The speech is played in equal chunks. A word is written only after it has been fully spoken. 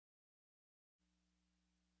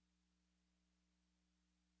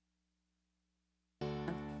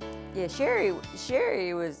Yeah,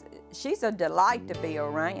 she's a delight to be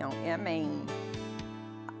around. I mean,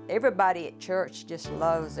 everybody at church just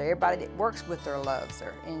loves her. Everybody that works with her loves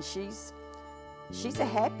her, and she's a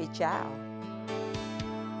happy child.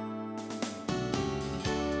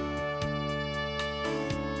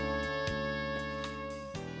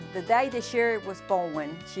 The day that Sherry was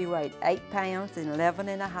born, she weighed 8 pounds and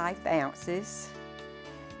 11.5 ounces,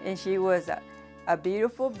 and she was a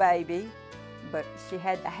beautiful baby. But she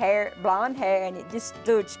had the blonde hair, and it just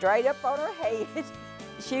stood straight up on her head.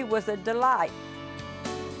 She was a delight.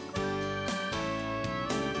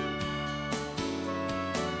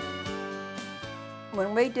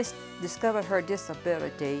 When we just discovered her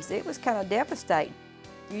disabilities, it was kind of devastating.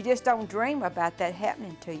 You just don't dream about that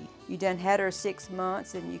happening to you. You done had her 6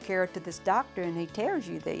 months, and you carry her to this doctor, and he tells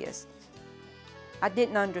you this. I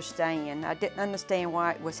didn't understand. I didn't understand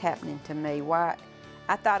why it was happening to me.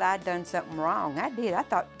 I thought I'd done something wrong. I did. I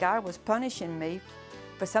thought God was punishing me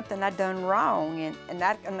for something I'd done wrong, and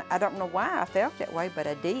I don't know why I felt that way, but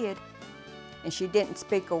I did. And she didn't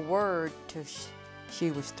speak a word till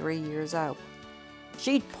she was 3 years old.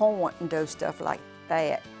 She'd point and do stuff like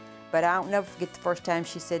that, but I'll never forget the first time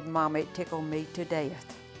she said, "Mama," it tickled me to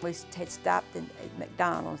death. We had stopped at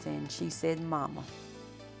McDonald's, and she said, "Mama."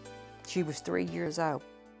 She was 3 years old.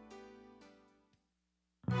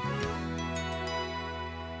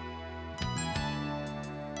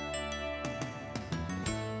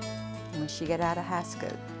 When she got out of high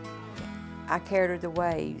school, I carried her to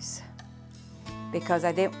Waves because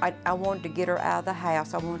I wanted to get her out of the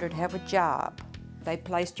house. I wanted her to have a job. They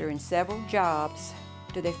placed her in several jobs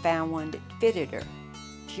till they found one that fitted her.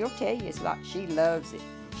 She'll tell you, it's like she loves it.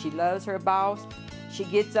 She loves her boss. She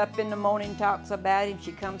gets up in the morning, talks about him.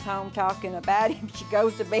 She comes home talking about him. She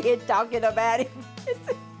goes to bed talking about him.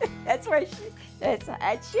 That's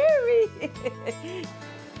Sherry.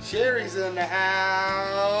 Sherry's in the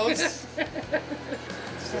house.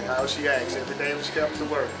 This is how she acts every day when she comes to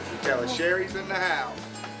work. You tell her Sherry's in the house.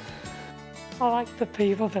 I like the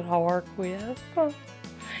people that I work with.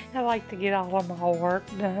 I like to get all of my work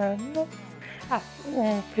done. I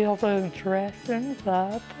want to fill those dressings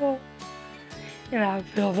up. And I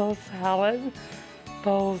fill those salad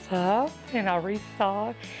bowls up, and I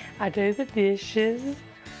restock. I do the dishes.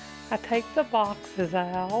 I take the boxes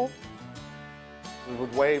out.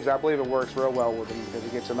 With Waves, I believe it works real well with them because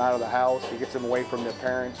it gets them out of the house, it gets them away from their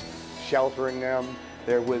parents, sheltering them.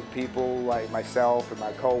 They're with people like myself and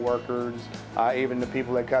my co-workers, even the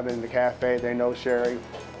people that come in the cafe, they know Sherry.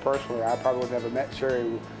 Personally, I probably would have never met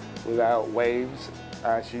Sherry without Waves.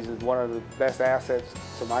 She's one of the best assets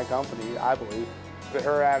to my company, I believe. But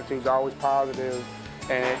her attitude is always positive,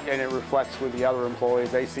 and it reflects with the other employees.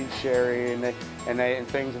 They see Sherry and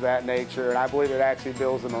things of that nature, and I believe it actually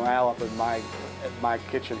builds the morale up in my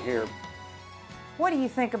kitchen here. What do you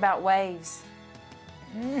think about Waves?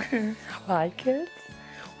 I like it.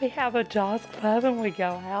 We have a Jaws Club, and we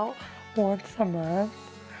go out once a month.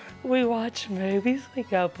 We watch movies, we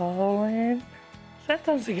go bowling.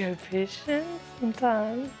 Sometimes we go fishing,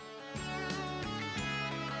 sometimes.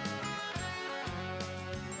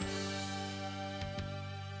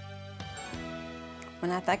 When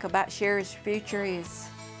I think about Sherry's future,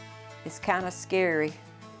 it's kind of scary,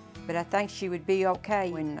 but I think she would be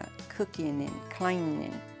okay in cooking and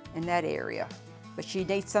cleaning in that area. But she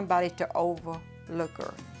needs somebody to overlook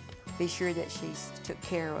her, be sure that she's took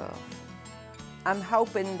care of. I'm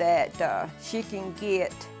hoping that she can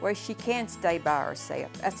get where she can stay by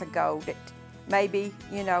herself. That's a goal that maybe,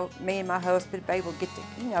 you know, me and my husband be able to get to,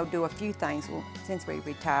 you know, do a few things since we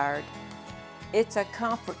retired. It's a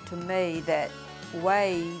comfort to me that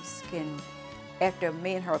Waves can, after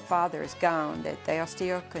me and her father is gone, that they'll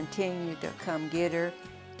still continue to come get her,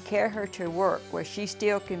 carry her to work where she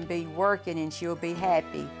still can be working and she'll be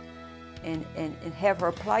happy and have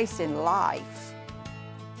her place in life.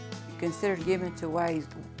 Consider giving to Waves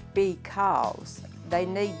because they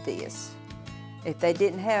need this. If they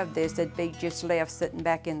didn't have this, they'd be just left sitting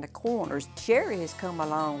back in the corners. Sherry has come a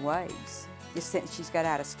long ways just since she's got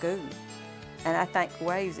out of school. And I think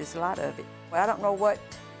Waves is a lot of it. Well, I don't know what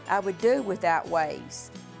I would do without Waves.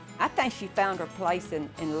 I think she found her place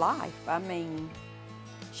in life. I mean,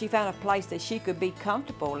 she found a place that she could be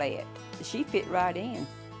comfortable at. She fit right in.